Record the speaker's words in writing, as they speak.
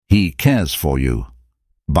He cares for you.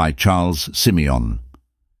 By Charles Simeon.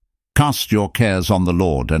 Cast your cares on the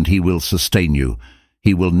Lord, and he will sustain you.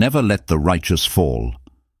 He will never let the righteous fall.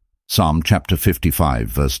 Psalm chapter 55,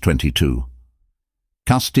 verse 22.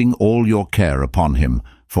 Casting all your care upon him,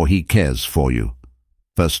 for he cares for you.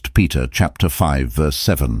 1 Peter chapter 5, verse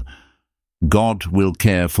 7. God will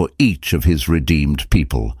care for each of his redeemed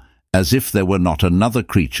people, as if there were not another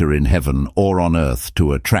creature in heaven or on earth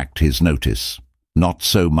to attract his notice. Not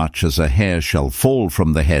so much as a hair shall fall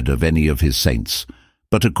from the head of any of his saints,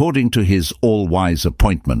 but according to his all-wise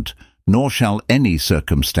appointment, nor shall any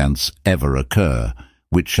circumstance ever occur,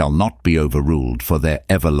 which shall not be overruled for their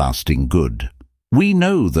everlasting good. We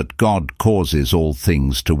know that God causes all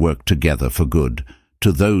things to work together for good,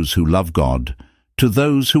 to those who love God, to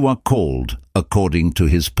those who are called according to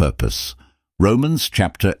his purpose. Romans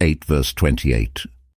chapter 8, verse 28.